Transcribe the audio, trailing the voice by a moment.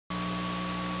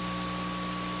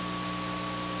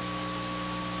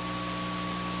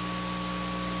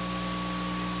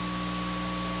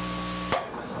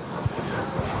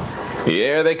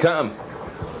Here they come.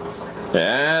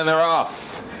 And they're off.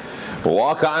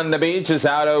 Walk on the Beach is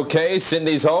out okay.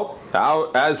 Cindy's Hope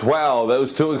out as well.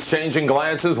 Those two exchanging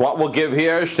glances. What we'll give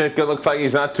here. Schnittke looks like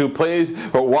he's not too pleased.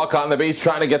 But Walk on the Beach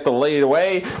trying to get the lead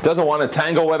away. Doesn't want to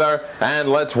tangle with her. And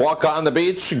let's Walk on the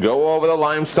Beach go over the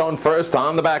limestone first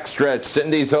on the backstretch.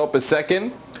 Cindy's Hope is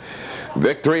second.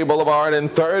 Victory Boulevard in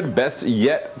third. Best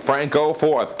Yet Franco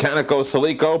fourth. Canico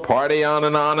Silico, Party on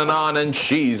and on and on. And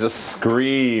she's a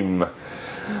scream.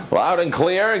 Loud and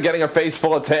clear, getting a face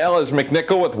full of tail is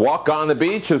McNichol with Walk on the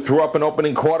Beach, who threw up an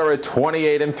opening quarter at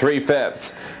 28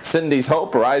 3/5. Cindy's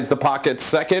Hope rides the pocket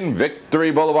second.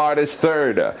 Victory Boulevard is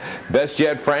third. Best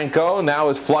Yet Franco now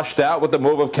is flushed out with the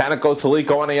move of Canico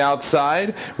Silico on the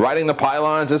outside. Riding the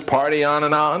pylons is Party on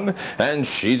and on. And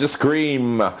she's a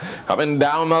scream. Coming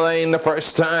down the lane the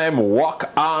first time, Walk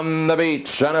on the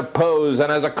Beach on a pose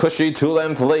and has a cushy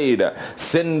 2-length lead.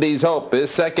 Cindy's Hope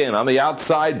is second. On the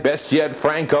outside, Best Yet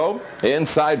Franco.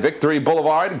 Inside Victory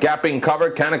Boulevard, gapping cover,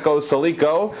 Canico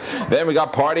Silico. Then we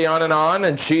got Party on,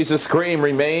 and She's a Scream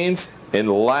remains in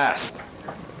last.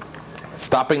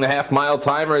 Stopping the half-mile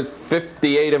timer is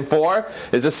 58 4.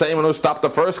 Is the same one who stopped the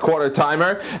first quarter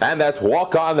timer, and that's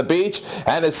Walk on the Beach,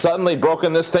 and has suddenly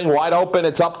broken this thing wide open.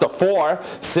 It's up to 4.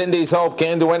 Cindy's Hope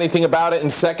can't do anything about it in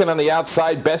second. On the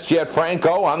outside, Best Yet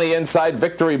Franco. On the inside,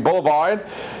 Victory Boulevard.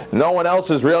 No one else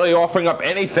is really offering up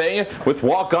anything with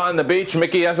Walk on the Beach.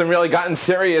 Mickey hasn't really gotten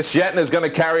serious yet and is going to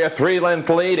carry a 3-length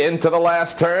lead into the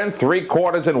last turn. 3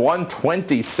 quarters in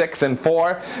 1:26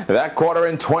 4. That quarter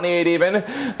in 28 even.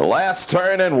 Last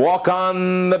turn and Walk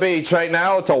on the Beach right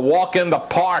now. It's a walk in the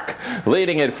park,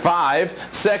 leading at 5.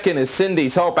 Second is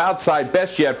Cindy's Hope. Outside,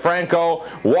 Best Yet Franco.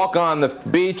 Walk on the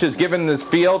Beach is giving this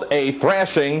field a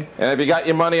thrashing. And if you got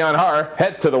your money on her,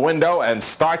 head to the window and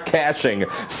start cashing.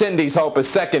 Cindy's Hope is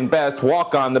second best.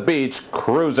 Walk on the Beach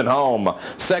cruising home.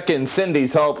 Second,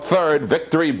 Cindy's Hope. Third,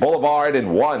 Victory Boulevard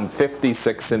in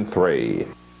 1:56 3.